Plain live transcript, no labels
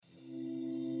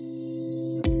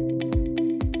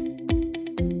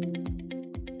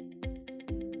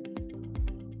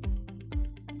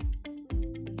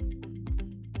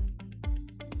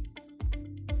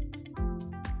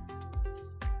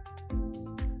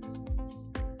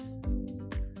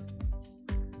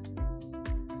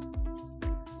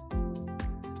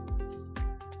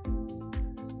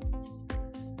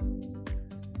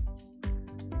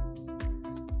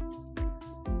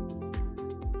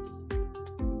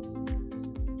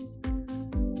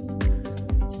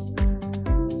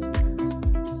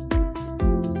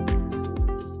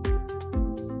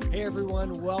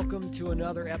welcome to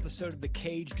another episode of the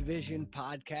Caged Vision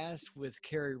podcast with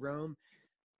Carrie Rome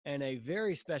and a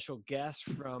very special guest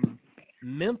from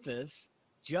Memphis,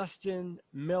 Justin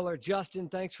Miller. Justin,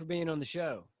 thanks for being on the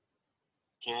show.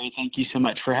 Carrie, thank you so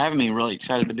much for having me. Really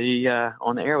excited to be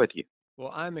on the air with you.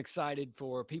 Well, I'm excited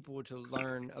for people to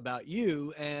learn about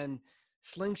you and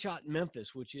Slingshot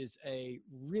Memphis, which is a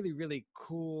really, really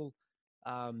cool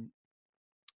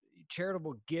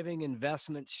charitable giving,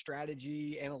 investment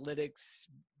strategy, analytics,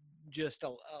 just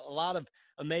a lot of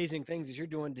amazing things that you're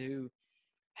doing to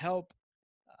help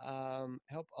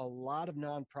help a lot of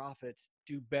nonprofits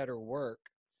do better work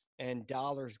and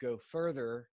dollars go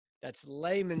further. That's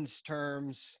layman's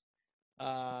terms.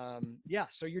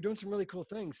 So you're doing some really cool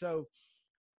things. So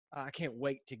I can't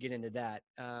wait to get into that.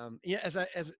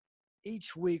 As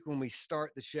each week when we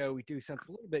start the show, we do something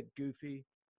a little bit goofy,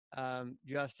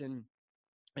 Justin.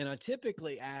 And I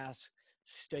typically ask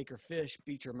steak or fish,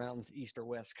 beach or mountains, east or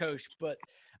west coast. But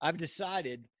I've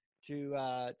decided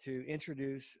to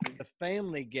introduce the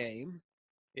family game.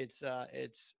 It's a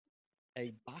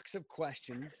box of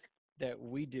questions that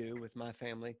we do with my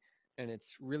family, and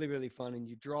it's really, really fun. And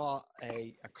you draw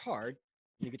a card,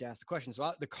 and you get to ask the question.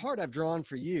 So the card I've drawn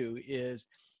for you is,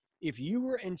 if you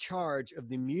were in charge of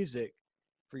the music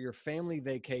for your family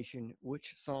vacation,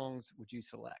 which songs would you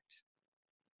select?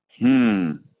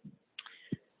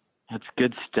 That's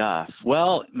good stuff.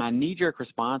 Well, my knee-jerk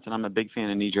response, and I'm a big fan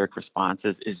of knee-jerk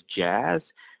responses, is jazz.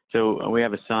 So we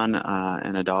have a son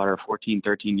and a daughter, 14,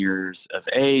 13 years of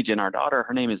age, and our daughter,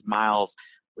 her name is Miles.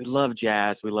 We love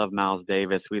jazz. We love Miles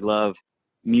Davis. We love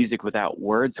music without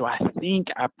words. So I think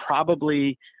I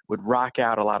probably would rock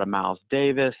out a lot of Miles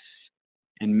Davis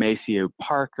and Maceo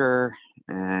Parker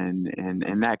and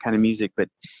that kind of music. But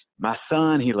my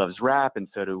son, he loves rap, and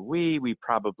so do we. We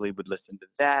probably would listen to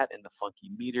that and the Funky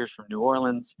Meters from New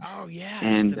Orleans. Oh, yes,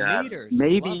 and the Meters.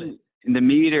 maybe the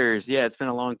Meters. Yeah, it's been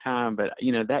a long time, but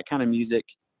that kind of music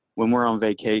when we're on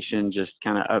vacation, just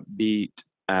kind of upbeat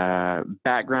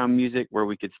background music where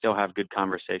we could still have good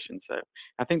conversation. So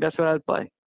I think that's what I'd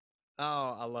play.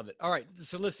 Oh, I love it. All right,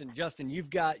 so listen, Justin,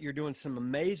 you're doing some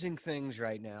amazing things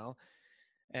right now,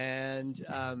 and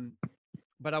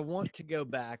but I want to go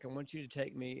back. I want you to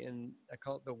take me in, I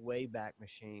call it the Wayback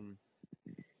Machine.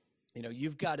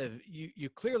 You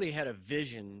clearly had a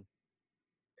vision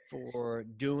for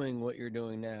doing what you're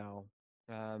doing now.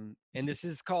 And this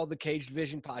is called the Caged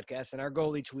Vision podcast. And our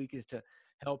goal each week is to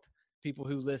help people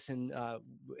who listen,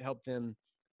 help them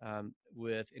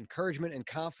with encouragement and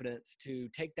confidence to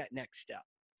take that next step.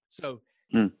 So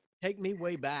take me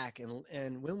way back.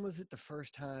 And when was it the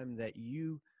first time that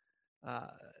you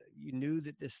knew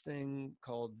that this thing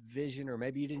called vision, or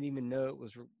maybe you didn't even know it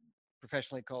was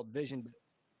professionally called vision, but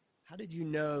how did you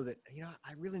know that,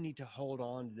 I really need to hold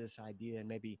on to this idea and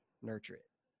maybe nurture it?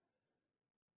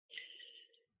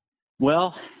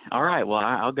 Well, all right. Well,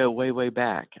 I'll go way, way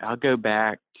back. I'll go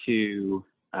back to,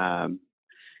 I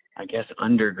guess,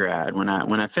 undergrad. When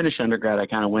I finished undergrad, I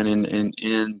kind of went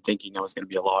in thinking I was going to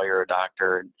be a lawyer or a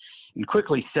doctor, and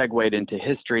quickly segued into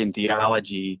history and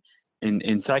theology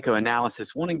in psychoanalysis,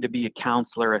 wanting to be a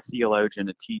counselor, a theologian,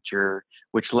 a teacher,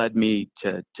 which led me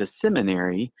to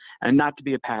seminary, and not to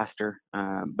be a pastor,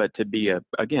 but to be a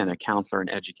counselor, an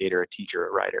educator, a teacher,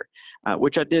 a writer,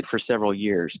 which I did for several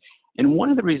years. And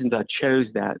one of the reasons I chose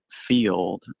that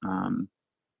field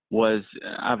was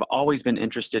I've always been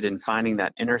interested in finding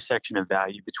that intersection of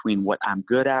value between what I'm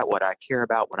good at, what I care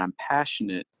about, what I'm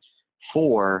passionate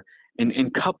for,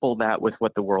 and couple that with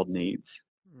what the world needs.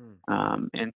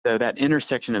 And so that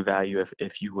intersection of value,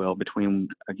 if you will, between,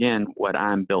 again, what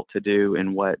I'm built to do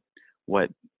and what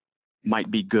might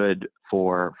be good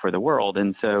for the world.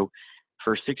 And so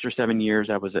for 6 or 7 years,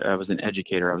 I was an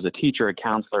educator. I was a teacher, a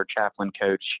counselor, chaplain,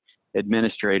 coach,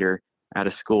 administrator at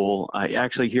a school,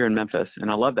 actually here in Memphis.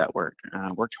 And I love that work.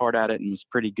 Worked hard at it and was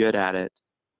pretty good at it.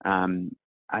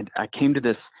 I came to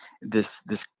this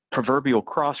proverbial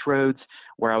crossroads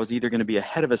where I was either going to be a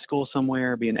head of a school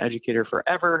somewhere, be an educator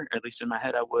forever, at least in my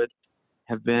head I would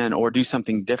have been, or do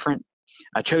something different.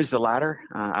 I chose the latter.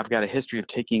 I've got a history of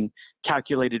taking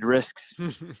calculated risks.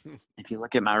 If you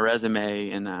look at my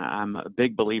resume, and I'm a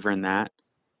big believer in that.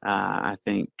 I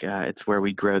think it's where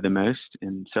we grow the most.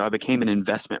 And so I became an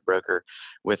investment broker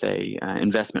with a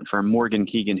investment firm, Morgan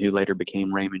Keegan, who later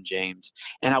became Raymond James.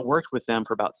 And I worked with them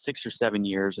for about 6 or 7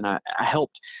 years. And I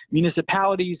helped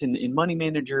municipalities and money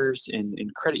managers and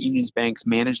credit unions, banks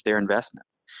manage their investment.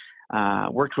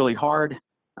 Worked really hard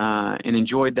and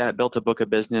enjoyed that, built a book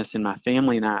of business. And my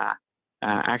family and I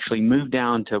actually moved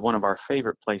down to one of our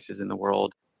favorite places in the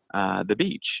world, the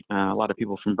beach. A lot of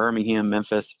people from Birmingham,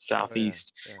 Memphis,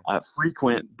 Southeast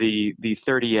frequent the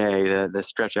 30A, the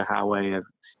stretch of highway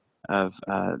of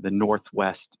the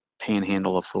northwest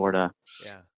panhandle of Florida.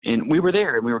 Yeah. And we were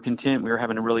there and we were content. We were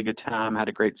having a really good time, had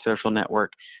a great social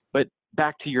network. But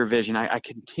back to your vision, I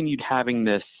continued having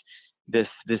this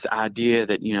idea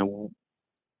that,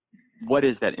 what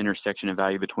is that intersection of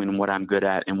value between what I'm good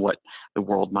at and what the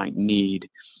world might need?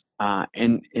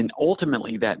 And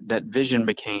ultimately that vision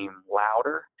became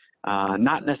louder,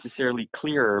 not necessarily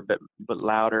clearer, but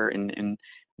louder. And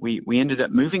we ended up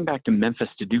moving back to Memphis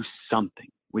to do something.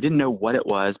 We didn't know what it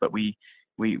was, but we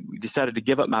decided to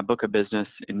give up my book of business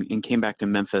and came back to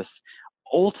Memphis,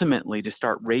 ultimately to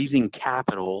start raising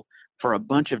capital for a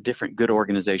bunch of different good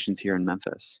organizations here in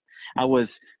Memphis. I was,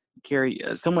 Carrie,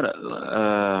 somewhat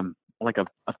like a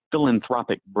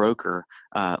philanthropic broker,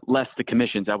 less the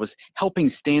commissions. I was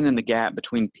helping stand in the gap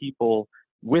between people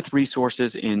with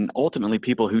resources and ultimately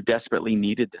people who desperately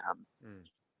needed them. Mm.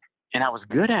 And I was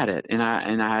good at it. And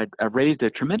I raised a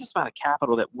tremendous amount of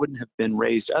capital that wouldn't have been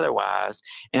raised otherwise.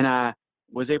 And I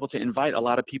was able to invite a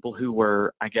lot of people who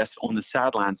were, I guess, on the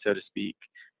sideline, so to speak,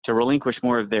 to relinquish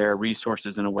more of their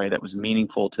resources in a way that was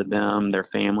meaningful to them, their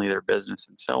family, their business,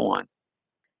 and so on.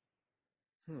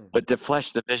 But to flesh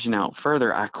the vision out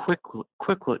further, I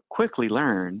quickly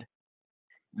learned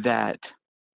that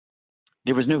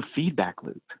there was no feedback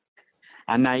loop.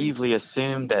 I naively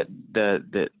assumed that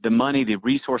the money, the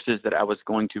resources that I was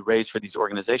going to raise for these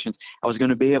organizations, I was going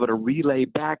to be able to relay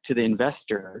back to the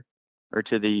investor or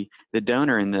to the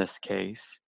donor in this case,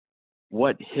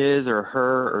 what his or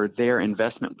her or their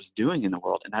investment was doing in the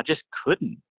world. And I just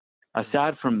couldn't.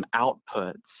 Aside from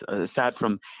outputs, aside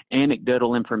from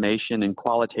anecdotal information and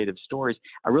qualitative stories,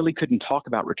 I really couldn't talk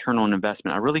about return on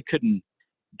investment. I really couldn't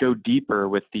go deeper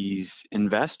with these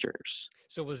investors.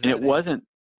 So was that? And it wasn't.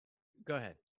 Go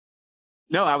ahead.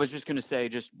 No, I was just going to say,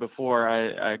 just before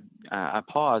I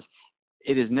pause,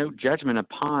 it is no judgment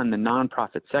upon the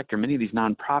nonprofit sector. Many of these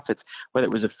nonprofits, whether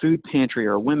it was a food pantry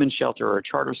or a women's shelter or a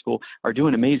charter school, are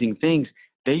doing amazing things.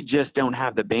 They just don't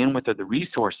have the bandwidth or the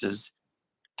resources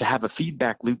to have a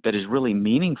feedback loop that is really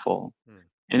meaningful.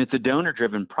 And it's a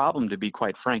donor-driven problem, to be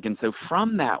quite frank. And so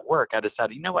from that work, I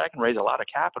decided, you know what, I can raise a lot of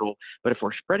capital, but if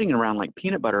we're spreading it around like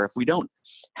peanut butter, if we don't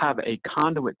have a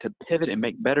conduit to pivot and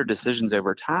make better decisions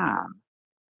over time,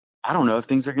 I don't know if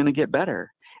things are going to get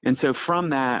better. And so from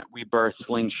that, we birthed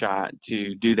Slingshot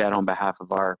to do that on behalf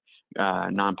of our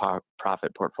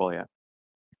nonprofit portfolio.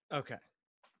 Okay.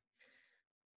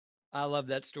 I love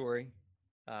that story.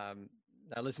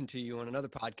 I listened to you on another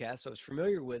podcast, so I was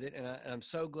familiar with it, and I'm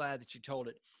so glad that you told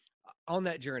it. On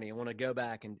that journey, I want to go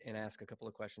back and ask a couple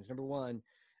of questions. Number one,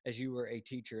 as you were a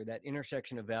teacher, that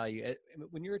intersection of value,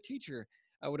 when you're a teacher,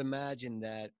 I would imagine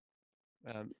that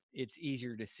it's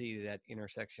easier to see that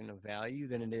intersection of value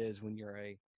than it is when you're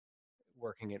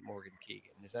working at Morgan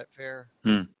Keegan. Is that fair?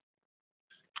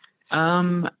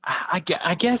 I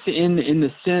guess in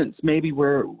the sense maybe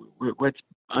where what's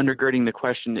undergirding the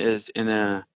question is in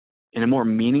a more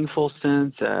meaningful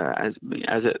sense as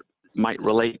it might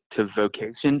relate to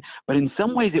vocation, but in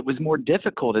some ways it was more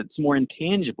difficult. It's more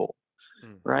intangible,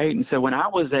 right? And so when I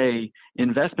was a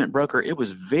investment broker, it was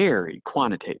very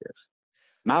quantitative.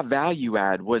 My value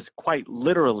add was quite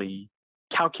literally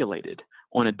calculated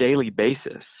on a daily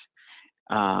basis.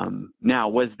 Now,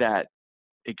 was that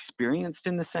experienced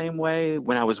in the same way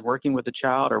when I was working with a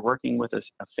child or working with a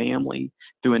family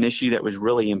through an issue that was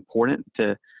really important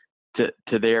to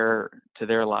their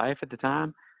life at the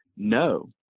time? No.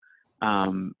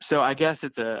 So I guess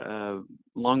it's a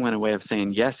long-winded way of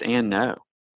saying yes and no.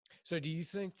 So do you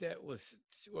think that was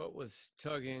what was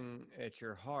tugging at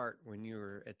your heart when you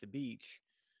were at the beach,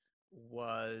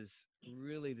 was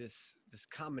really this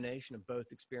combination of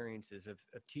both experiences of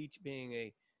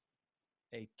being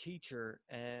a teacher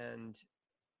and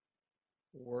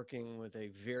working with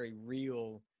a very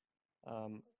real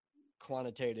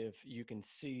quantitative, you can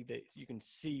see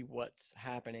what's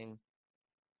happening,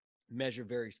 measure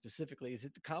very specifically. Is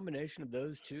it the combination of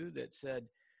those two that said,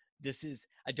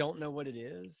 I don't know what it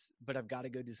is, but I've got to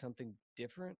go do something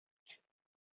different?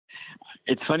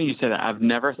 It's funny you say that. I've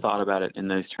never thought about it in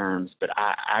those terms, but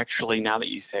I actually, now that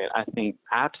you say it, I think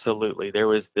absolutely there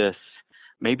was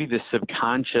maybe this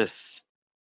subconscious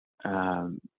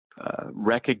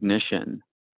recognition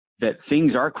that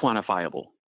things are quantifiable,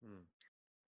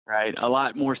 right? A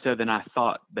lot more so than I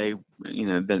thought than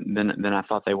I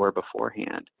thought they were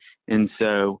beforehand. And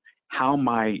so how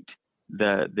might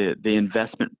the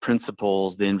investment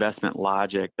principles, the investment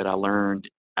logic that I learned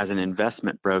as an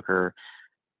investment broker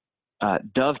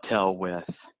dovetail with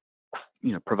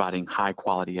providing high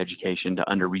quality education to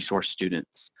under-resourced students?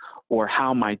 Or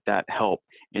how might that help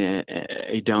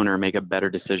a donor make a better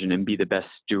decision and be the best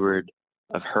steward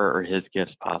of her or his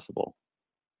gifts possible?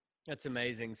 That's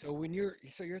amazing. So you're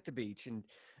at the beach, and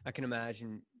I can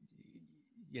imagine,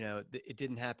 it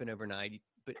didn't happen overnight,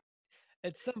 but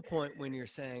at some point when you're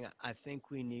saying, I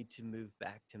think we need to move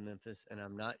back to Memphis, and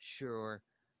I'm not sure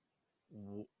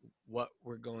what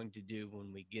we're going to do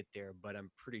when we get there, but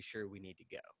I'm pretty sure we need to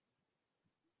go.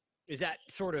 Is that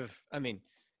sort of,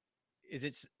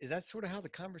 is that sort of how the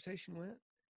conversation went?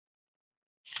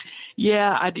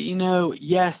 Yeah,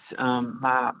 yes.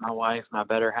 My wife, my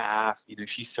better half,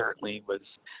 she certainly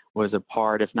was a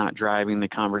part, if not driving the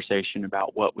conversation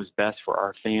about what was best for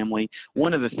our family.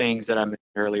 One of the things that I mentioned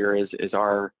earlier is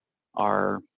our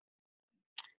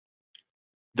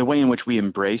the way in which we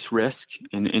embrace risk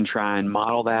and try and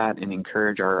model that and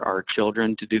encourage our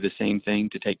children to do the same thing,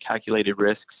 to take calculated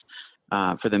risks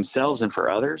for themselves and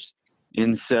for others.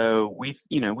 And so we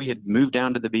had moved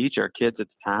down to the beach. Our kids at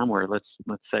the time were, let's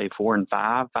say 4 and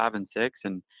 5, 5 and 6.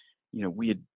 And, we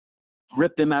had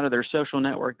ripped them out of their social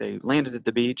network. They landed at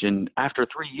the beach, and after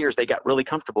 3 years, they got really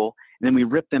comfortable. And then we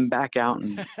ripped them back out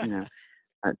and,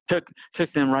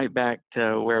 took them right back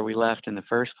to where we left in the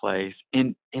first place.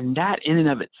 And that in and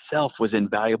of itself was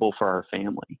invaluable for our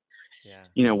family.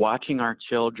 Yeah. Watching our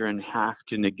children have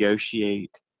to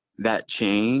negotiate that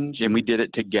change, and we did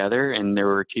it together, and there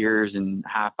were tears and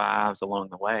high fives along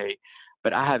the way.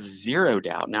 But I have zero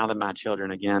doubt, now that my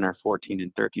children again are 14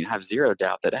 and 13, I have zero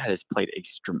doubt that has played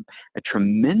a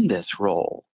tremendous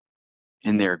role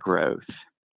in their growth,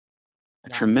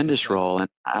 tremendous role. And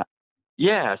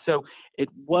so it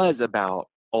was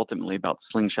ultimately about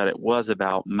Slingshot. It was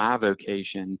about my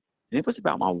vocation, and it was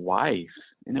about my wife,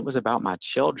 and it was about my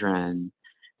children.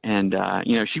 And,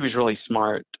 she was really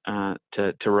smart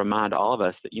to remind all of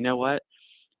us that, what,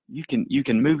 you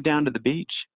can move down to the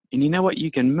beach, and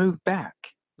you can move back.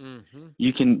 Mm-hmm.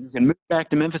 You can move back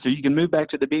to Memphis, or you can move back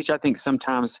to the beach. I think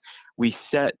sometimes we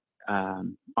set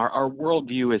our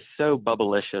worldview is so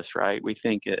bubblicious, right? We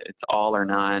think it's all or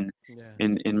none.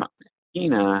 Yeah.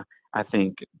 Ina, I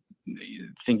think,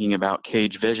 thinking about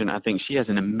Cage Vision, I think she has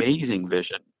an amazing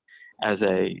vision as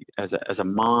a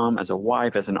mom, as a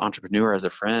wife, as an entrepreneur, as a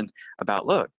friend, about,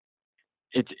 look,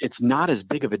 it's not as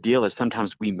big of a deal as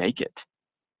sometimes we make it.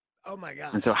 Oh my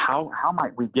gosh. And so how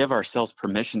might we give ourselves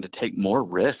permission to take more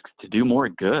risks, to do more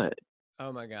good?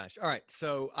 Oh my gosh. All right.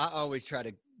 So I always try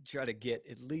to get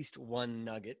at least one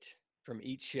nugget from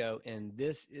each show, and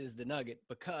this is the nugget,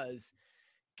 because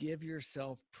give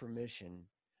yourself permission.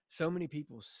 So many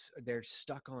people, they're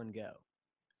stuck on go.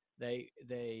 They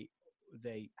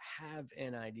have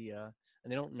an idea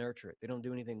and they don't nurture it. They don't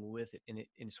do anything with it, and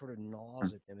it sort of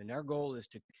gnaws at them. And our goal is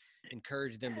to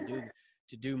encourage them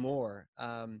to do more.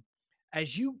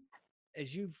 As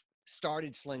you've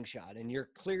started Slingshot, and you're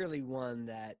clearly one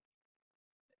that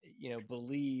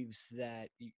believes that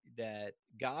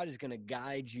God is going to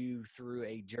guide you through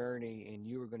a journey, and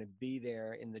you are going to be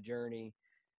there in the journey,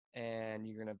 and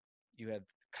you have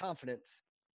confidence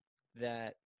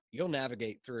that you'll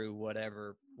navigate through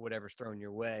whatever's thrown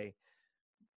your way.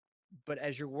 But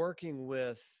as you're working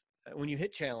with, when you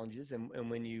hit challenges, and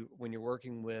when you're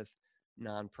working with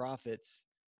nonprofits,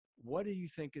 what do you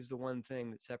think is the one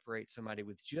thing that separates somebody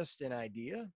with just an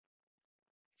idea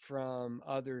from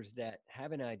others that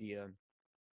have an idea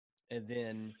and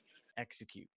then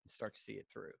execute and start to see it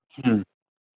through?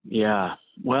 Yeah.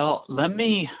 Well,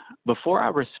 before I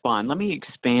respond, let me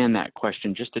expand that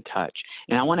question just a touch.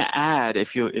 And I want to add, if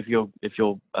you'll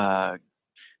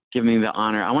give me the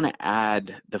honor, I want to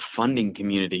add the funding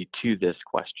community to this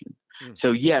question.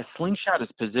 So yes, Slingshot is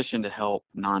positioned to help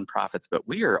nonprofits, but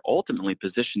we are ultimately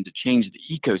positioned to change the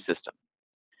ecosystem.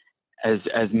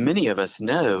 As many of us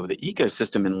know, the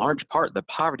ecosystem, in large part, the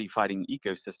poverty fighting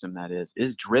ecosystem that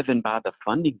is driven by the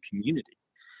funding community.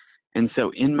 And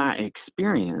so in my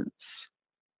experience,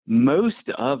 most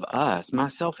of us,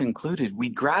 myself included, we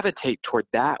gravitate toward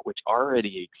that which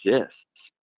already exists.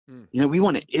 We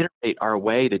want to iterate our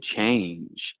way to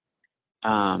change.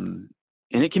 And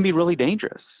it can be really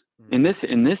dangerous. In this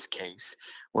case,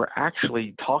 we're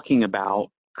actually talking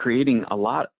about creating a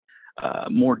lot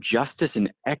more justice and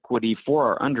equity for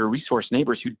our under-resourced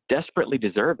neighbors who desperately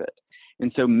deserve it.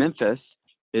 And so Memphis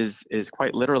is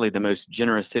quite literally the most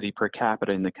generous city per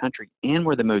capita in the country, and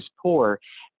we're the most poor.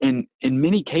 And in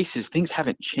many cases, things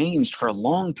haven't changed for a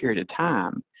long period of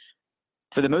time.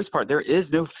 For the most part, there is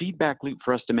no feedback loop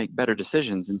for us to make better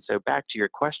decisions. And so back to your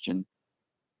question,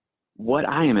 what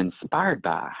I am inspired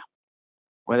by,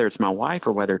 whether it's my wife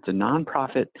or whether it's a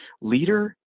nonprofit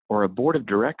leader or a board of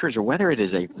directors, or whether it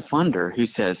is a funder who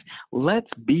says, let's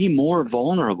be more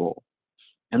vulnerable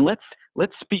and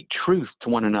let's speak truth to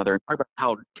one another and talk about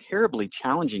how terribly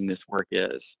challenging this work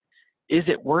is. Is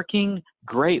it working?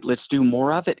 Great, let's do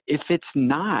more of it. If it's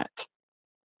not,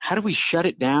 how do we shut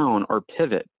it down or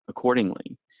pivot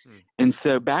accordingly? And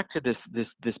so back to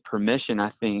this permission,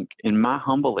 I think, in my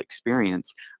humble experience,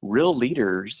 real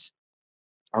leaders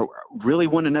really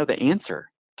want to know the answer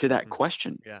to that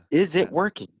question. Yeah. Is it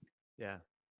working? Yeah.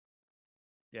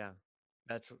 Yeah.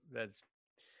 That's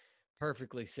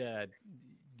perfectly said.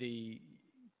 The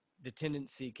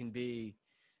tendency can be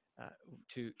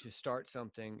to start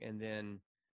something and then,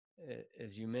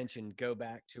 as you mentioned, go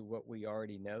back to what we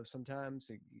already know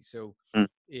sometimes. So Mm,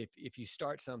 if you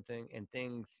start something and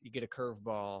you get a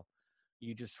curveball,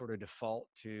 you just sort of default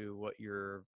to what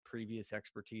your previous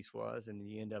expertise was, and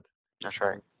you end up that's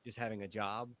right. just having a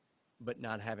job, but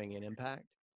not having an impact.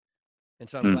 And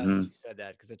so I'm glad Mm-hmm. that you said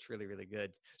that, because that's really, really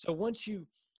good. So once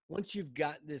you've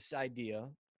got this idea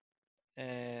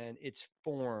and it's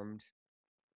formed,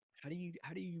 how do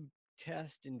you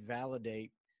test and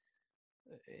validate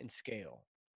and scale?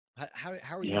 How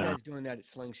are you Yeah, guys doing that at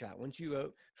Slingshot? Once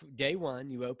day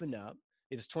one, you opened up.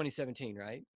 It was 2017,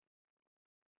 right?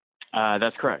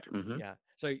 that's correct. Mm-hmm. Yeah.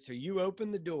 So you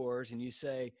open the doors and you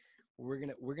say, we're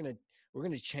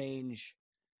gonna change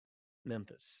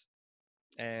Memphis,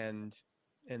 and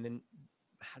then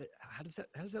how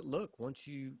does that look once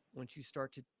you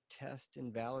start to test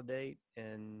and validate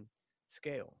and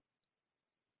scale?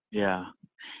 Yeah.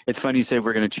 It's funny you say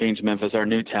we're going to change Memphis. Our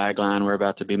new tagline, we're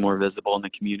about to be more visible in the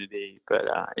community, but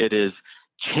it is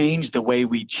change the way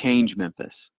we change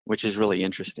Memphis, which is really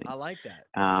interesting. I like that.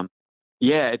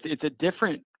 Yeah, it's a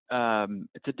different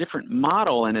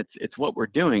model, and it's what we're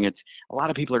doing. It's a lot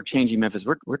of people are changing Memphis.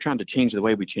 We're trying to change the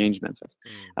way we change Memphis.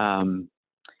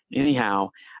 Anyhow,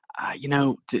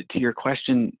 to your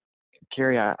question,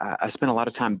 Carrie, I spent a lot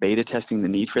of time beta testing the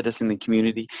need for this in the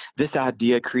community. This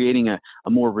idea, creating a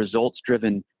more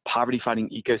results-driven poverty-fighting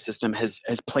ecosystem, has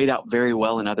played out very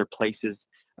well in other places,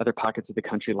 other pockets of the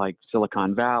country like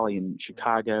Silicon Valley and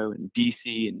Chicago and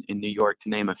DC and New York, to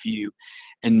name a few.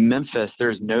 In Memphis,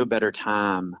 there's no better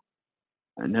time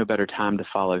to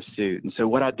follow suit. And so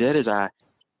what I did is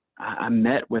I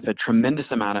met with a tremendous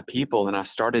amount of people, and I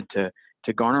started to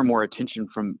garner more attention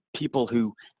from people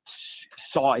who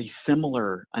saw a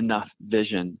similar enough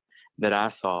vision that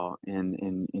I saw,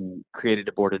 and created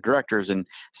a board of directors and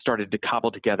started to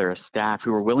cobble together a staff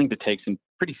who were willing to take some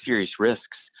pretty serious risks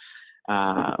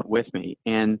with me.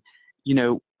 And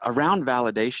around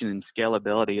validation and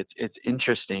scalability, it's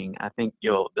interesting. I think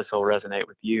this will resonate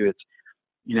with you.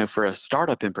 It's for a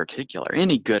startup in particular,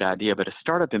 any good idea, but a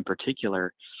startup in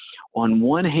particular, on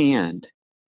one hand,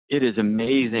 it is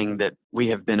amazing that we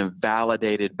have been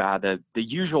validated by the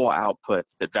usual outputs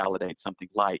that validate something,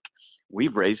 like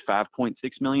we've raised $5.6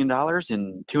 million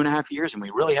in 2.5 years, and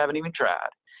we really haven't even tried.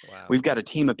 Wow. We've got a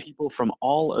team of people from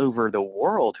all over the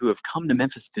world who have come to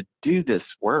Memphis to do this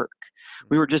work.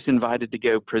 We were just invited to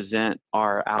go present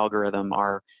our algorithm,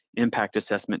 our impact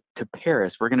assessment, to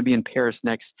Paris. We're going to be in Paris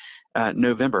next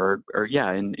November,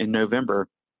 in November.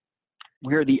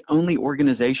 We are the only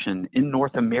organization in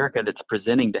North America that's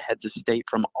presenting to heads of state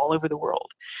from all over the world.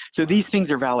 So these things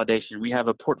are validation. We have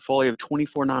a portfolio of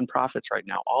 24 nonprofits right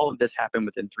now. All of this happened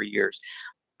within 3 years.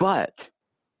 But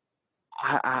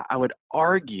I would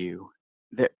argue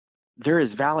that there is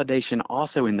validation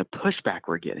also in the pushback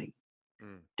we're getting.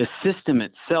 The system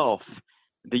itself,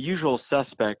 the usual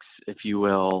suspects, if you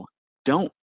will,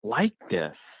 don't like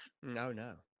this. No.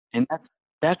 And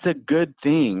that's a good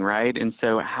thing, right? And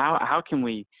so how can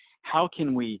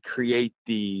we create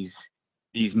these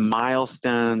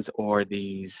milestones, or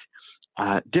these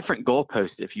different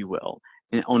goalposts, if you will?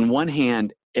 And on one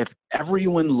hand, if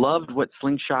everyone loved what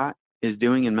Slingshot is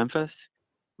doing in Memphis,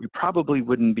 we probably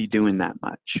wouldn't be doing that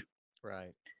much.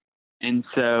 Right. And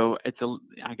so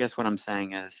I guess what I'm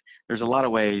saying is there's a lot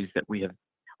of ways that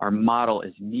our model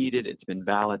is needed. It's been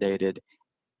validated.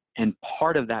 And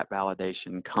part of that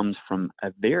validation comes from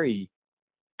a very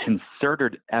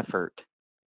concerted effort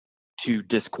to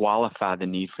disqualify the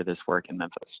need for this work in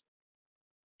Memphis.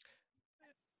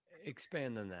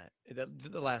 Expand on that.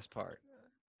 The last part.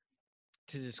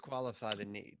 To disqualify the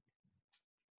need.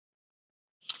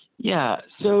 Yeah.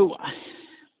 So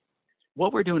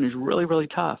what we're doing is really, really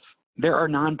tough. There are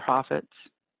nonprofits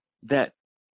that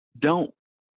don't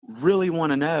really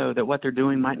want to know that what they're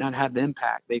doing might not have the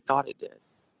impact they thought it did.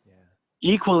 Yeah.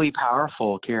 Equally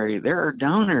powerful, Carrie, there are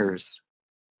donors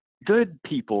good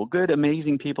people, good,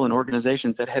 amazing people and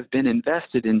organizations that have been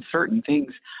invested in certain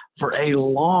things for a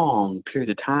long period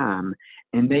of time,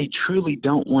 and they truly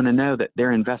don't want to know that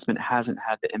their investment hasn't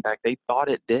had the impact they thought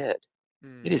it did. It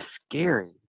Mm, is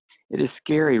scary. It is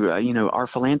scary. Our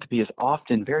philanthropy is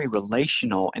often very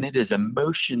relational, and it is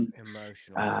emotion.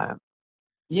 emotional. Uh,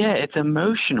 yeah, it's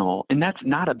emotional, and that's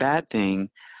not a bad thing.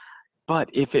 But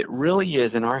if it really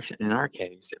is, in our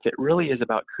case, if it really is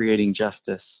about creating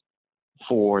justice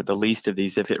for the least of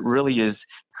these, if it really is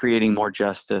creating more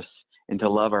justice and to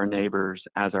love our neighbors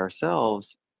as ourselves,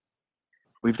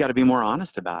 we've got to be more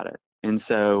honest about it. And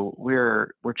so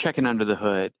we're checking under the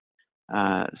hood,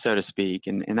 so to speak,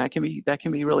 and that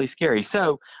can be really scary.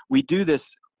 So we do this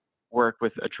work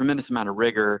with a tremendous amount of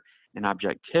rigor and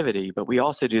objectivity, but we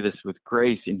also do this with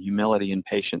grace and humility and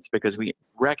patience because we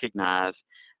recognize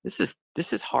this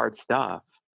is hard stuff,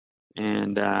 Yeah.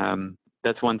 and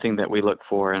that's one thing that we look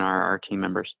for in our team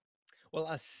members. Well,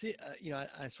 I see,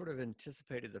 I sort of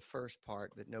anticipated the first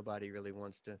part that nobody really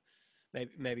wants to,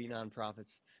 maybe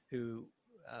nonprofits who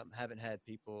haven't had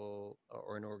people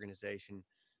or an organization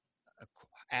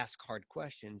ask hard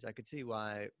questions. I could see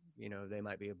why, they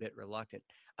might be a bit reluctant.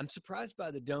 I'm surprised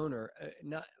by the donor,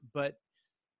 not, but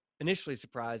initially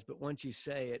surprised, but once you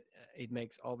say it, it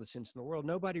makes all the sense in the world.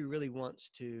 Nobody really wants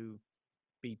to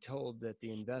be told that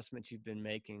the investment you've been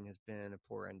making has been a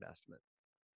poor investment.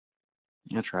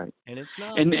 That's right. And it's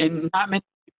not. And not many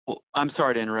people, I'm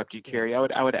sorry to interrupt you, Yeah. Carrie.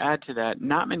 I would add to that,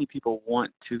 not many people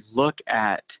want to look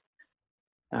at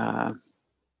uh,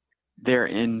 their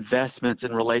investments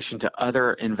in relation to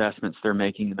other investments they're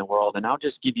making in the world. And I'll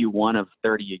just give you one of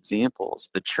 30 examples,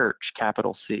 the church,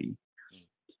 capital C.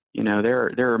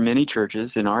 There are many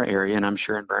churches in our area, and I'm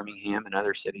sure in Birmingham and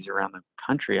other cities around the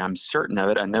country, I'm certain of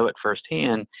it, I know it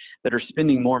firsthand, that are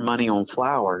spending more money on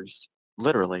flowers,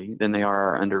 literally, than they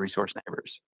are our under-resourced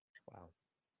neighbors. Wow.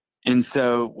 And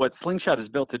so what Slingshot is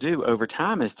built to do over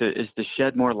time is to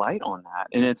shed more light on that.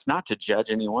 And it's not to judge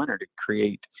anyone or to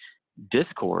create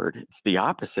discord. It's the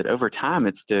opposite. Over time,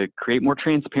 it's to create more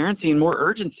transparency and more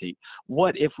urgency.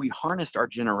 What if we harnessed our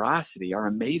generosity, our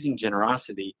amazing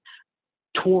generosity,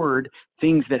 toward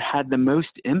things that had the most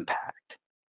impact?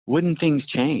 Wouldn't things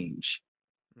change?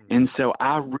 Mm. And so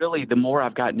the more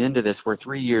I've gotten into this, we're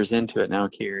 3 years into it now,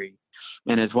 Carrie.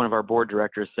 And as one of our board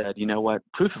directors said, you know what?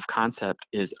 Proof of concept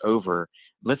is over.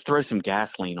 Let's throw some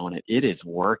gasoline on it. It is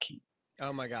working.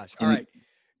 Oh my gosh. All And right.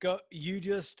 Go. You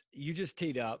just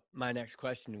teed up my next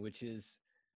question, which is,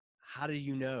 how do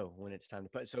you know when it's time to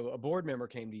put? So a board member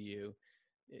came to you.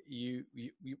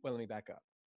 Well, let me back up.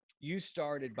 You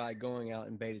started by going out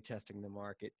and beta testing the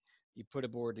market. You put a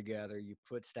board together. You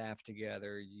put staff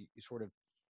together. You sort of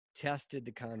tested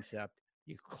the concept.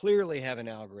 You clearly have an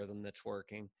algorithm that's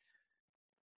working.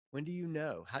 When do you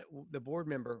know? The board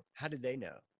member, how did they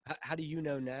know? How do you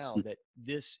know now that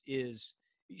this is,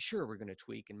 sure, we're going to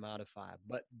tweak and modify,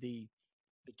 but the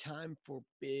time for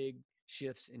big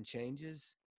shifts and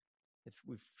changes, if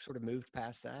we've sort of moved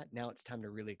past that, now it's time to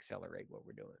really accelerate what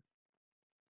we're doing.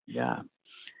 yeah,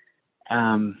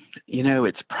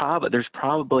 there's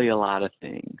probably a lot of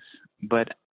things, but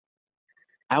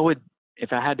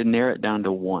if I had to narrow it down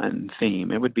to one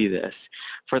theme, it would be this.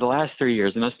 For the last 3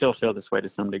 years, and I still feel this way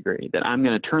to some degree, that I'm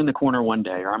going to turn the corner one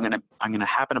day, or I'm going to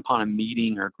happen upon a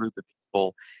meeting or a group of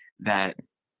people that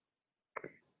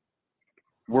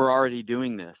we're already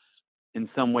doing this in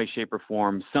some way, shape, or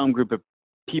form. Some group of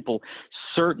people,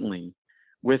 certainly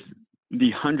with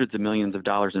the hundreds of millions of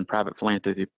dollars in private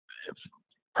philanthropy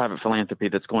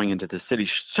that's going into the city,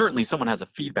 certainly someone has a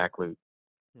feedback loop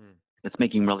Hmm. that's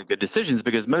making really good decisions,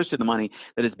 because most of the money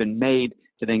that has been made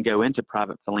to then go into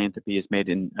private philanthropy is made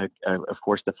in, of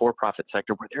course, the for-profit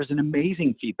sector, where there's an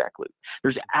amazing feedback loop.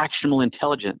 There's actionable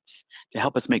intelligence to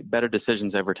help us make better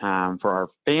decisions over time for our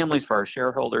families, for our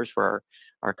shareholders, for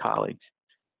our colleagues.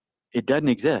 It doesn't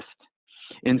exist.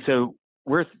 And so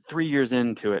we're 3 years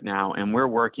into it now, and we're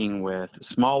working with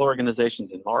small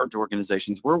organizations and large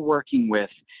organizations. We're working with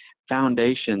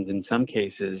foundations in some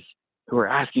cases who are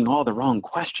asking all the wrong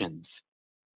questions.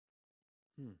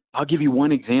 Hmm. I'll give you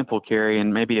one example, Carrie,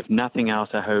 and maybe if nothing else,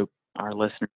 I hope our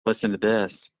listeners listen to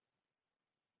this.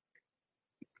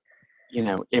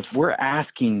 If we're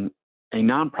asking a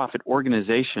nonprofit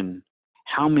organization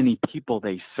how many people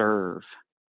they serve,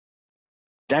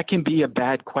 that can be a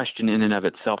bad question in and of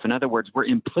itself. In other words, we're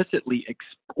implicitly,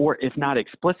 or if not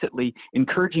explicitly,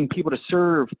 encouraging people to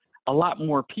serve a lot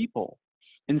more people.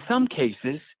 In some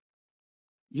cases,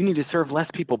 you need to serve less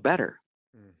people better.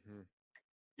 Mm-hmm.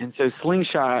 And so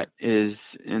Slingshot is,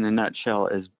 in a nutshell,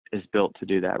 is built to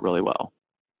do that really well.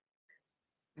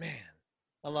 Man,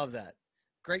 I love that.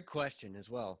 Great question as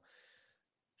well.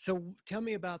 So tell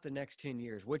me about the next 10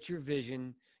 years. What's your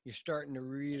vision? You're starting to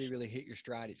really, really hit your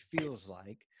stride, it feels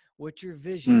like. What's your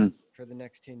vision Hmm. for the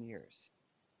next 10 years?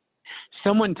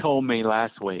 Someone told me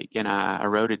last week, and I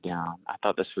wrote it down. I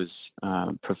thought this was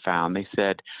profound. They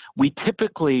said, we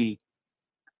typically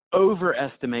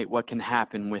overestimate what can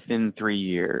happen within 3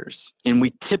 years, and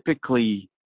we typically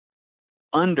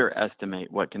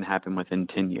underestimate what can happen within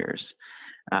 10 years.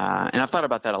 And I've thought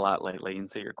about that a lot lately, and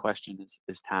so your question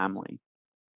is timely.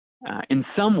 In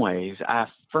some ways, I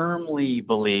firmly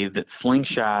believe that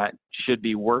Slingshot should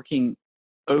be working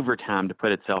overtime to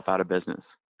put itself out of business.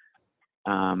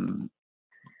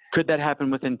 Could that happen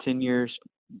within 10 years?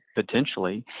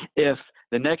 Potentially. If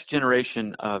the next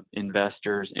generation of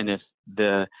investors and if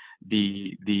the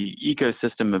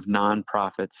ecosystem of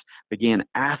nonprofits began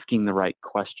asking the right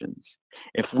questions.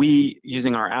 If we,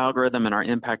 using our algorithm and our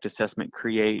impact assessment,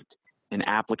 create an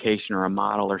application or a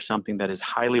model or something that is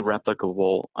highly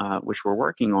replicable, which we're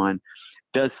working on,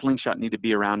 does Slingshot need to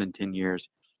be around in 10 years?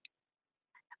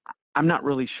 I'm not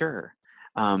really sure.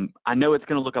 I know it's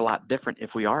going to look a lot different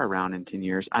if we are around in 10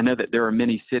 years. I know that there are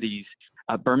many cities,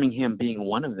 Birmingham being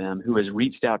one of them, who has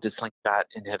reached out to Slingshot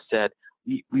and have said,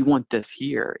 we want this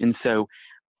here. And so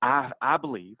I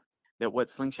believe that what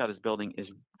Slingshot is building is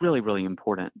really, really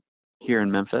important here in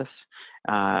Memphis.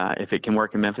 If it can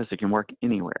work in Memphis, it can work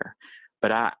anywhere.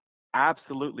 But I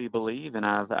absolutely believe, and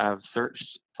I've searched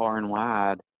far and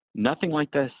wide, nothing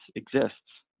like this exists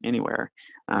anywhere.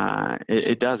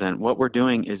 It doesn't. What we're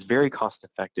doing is very cost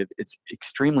effective. It's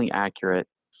extremely accurate,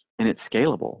 and it's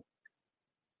scalable.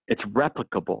 It's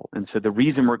replicable. And so the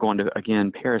reason we're going to,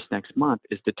 again, Paris next month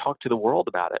is to talk to the world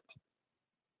about it,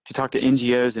 to talk to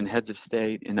NGOs and heads of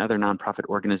state and other nonprofit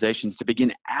organizations to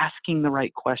begin asking the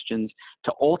right questions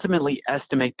to ultimately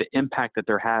estimate the impact that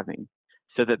they're having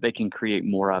so that they can create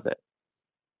more of it.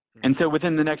 And so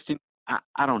within the next,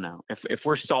 I don't know, if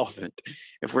we're solvent,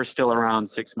 if we're still around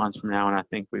 6 months from now, and I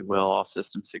think we will, all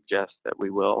systems suggest that we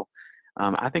will,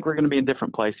 I think we're going to be in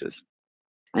different places.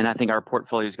 And I think our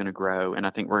portfolio is going to grow. And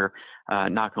I think we're,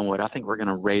 knock on wood, I think we're going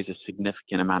to raise a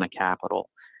significant amount of capital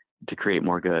to create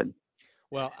more good.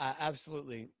 Well, I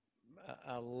absolutely,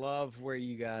 I love where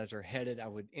you guys are headed.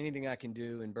 Anything I can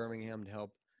do in Birmingham to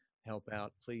help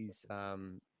out, please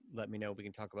let me know. We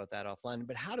can talk about that offline.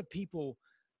 But how do people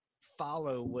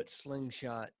follow what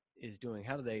Slingshot is doing?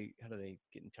 How do they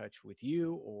get in touch with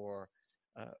you or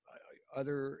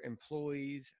other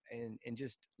employees and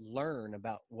just learn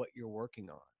about what you're working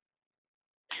on?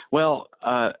 Well,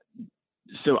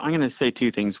 so I'm going to say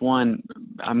two things. One,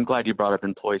 I'm glad you brought up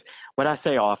employees. What I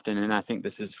say often, and I think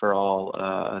this is for all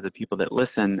the people that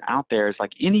listen out there, is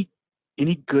like any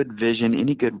good vision,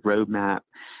 any good roadmap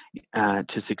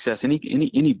to success,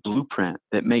 any blueprint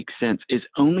that makes sense is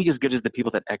only as good as the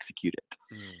people that execute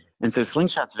it. And so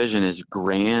Slingshot's vision is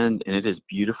grand and it is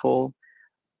beautiful.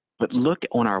 But look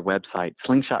on our website,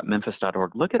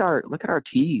 slingshotmemphis.org. Look at our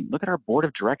team. Look at our board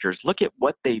of directors. Look at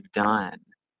what they've done.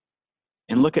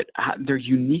 And look at how they're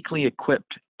uniquely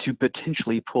equipped to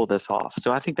potentially pull this off.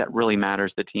 So I think that really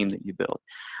matters, the team that you build.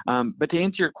 But to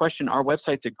answer your question, our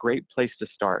website's a great place to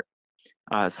start,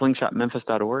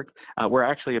 slingshotmemphis.org. We're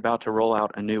actually about to roll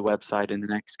out a new website in the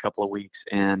next couple of weeks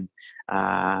and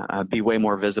be way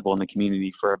more visible in the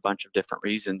community for a bunch of different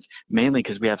reasons, mainly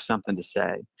because we have something to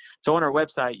say. So on our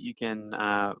website, you can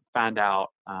find out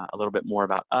a little bit more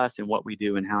about us and what we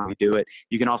do and how we do it.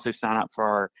 You can also sign up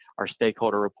for our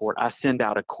stakeholder report. I send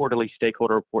out a quarterly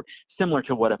stakeholder report similar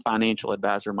to what a financial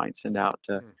advisor might send out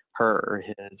to her or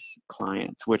his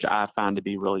clients, which I find to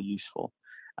be really useful.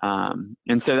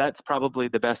 And so that's probably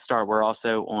the best start. We're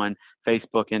also on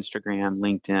Facebook, Instagram,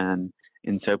 LinkedIn.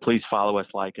 And so please follow us,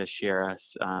 like us, share us.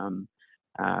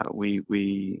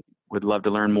 We would love to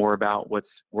learn more about what's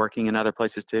working in other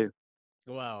places too.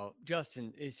 Wow,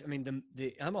 Justin,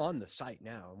 I'm on the site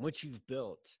now, and what you've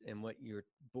built and what your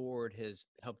board has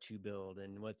helped you build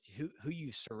and who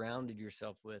you surrounded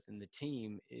yourself with and the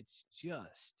team, it's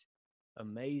just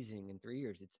amazing in 3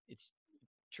 years. It's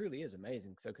truly is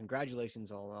amazing. So congratulations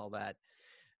on all that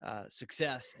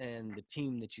success and the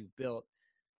team that you've built.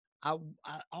 I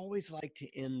always like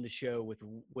to end the show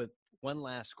with one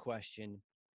last question,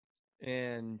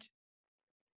 and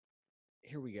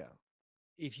here we go.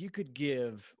 If you could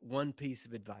give one piece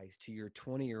of advice to your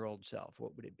 20-year-old self,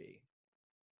 what would it be?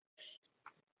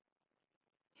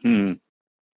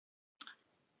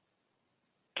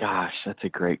 Gosh, that's a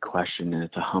great question, and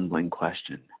it's a humbling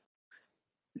question.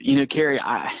 You know, Carrie,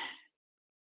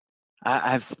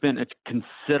 I've spent a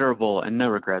considerable, and no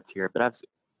regrets here, but I've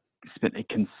spent a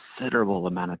considerable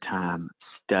amount of time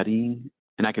studying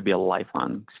and I could be a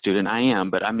lifelong student. I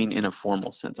am, but I mean in a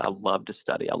formal sense. I love to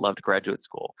study. I loved graduate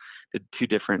school. Did 2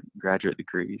 different graduate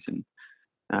degrees and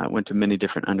went to many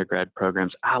different undergrad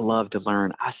programs. I love to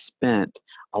learn. I spent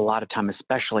a lot of time,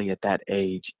 especially at that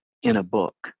age, in a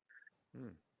book. Hmm.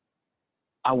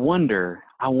 I wonder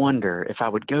if I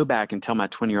would go back and tell my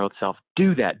 20-year-old self,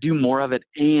 do that, do more of it,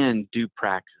 and do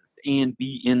practice, and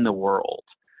be in the world.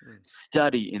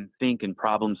 Study and think and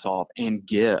problem solve and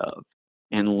give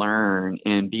and learn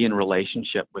and be in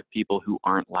relationship with people who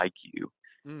aren't like you.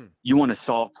 You want to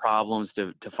solve problems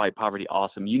to fight poverty?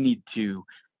 Awesome. You need to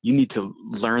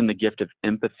learn the gift of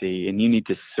empathy, and you need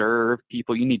to serve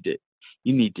people. You need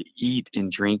to eat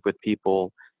and drink with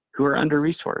people who are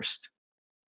under-resourced.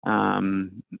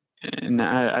 And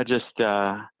I just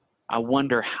I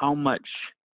wonder how much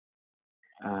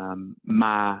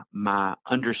my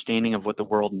understanding of what the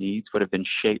world needs would have been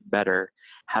shaped better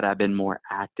had I been more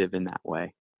active in that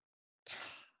way.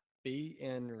 Be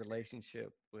in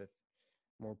relationship with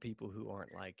more people who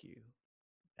aren't like you.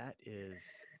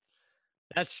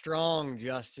 That's strong,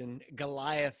 Justin.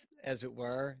 Goliath, as it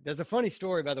were. There's a funny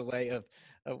story, by the way, of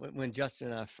when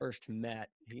Justin and I first met.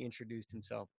 He introduced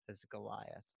himself as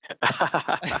Goliath.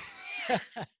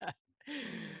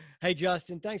 Hey,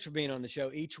 Justin, thanks for being on the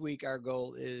show. Each week, our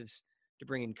goal is to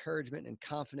bring encouragement and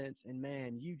confidence. And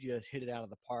man, you just hit it out of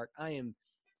the park. I am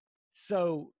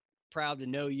so proud to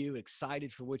know you,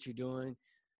 excited for what you're doing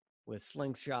with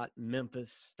Slingshot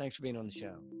Memphis. Thanks for being on the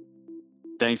show.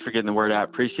 Thanks for getting the word out.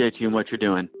 Appreciate you and what you're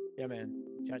doing. Yeah, man.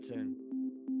 Chat soon.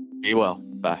 Be well.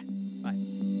 Bye. Bye.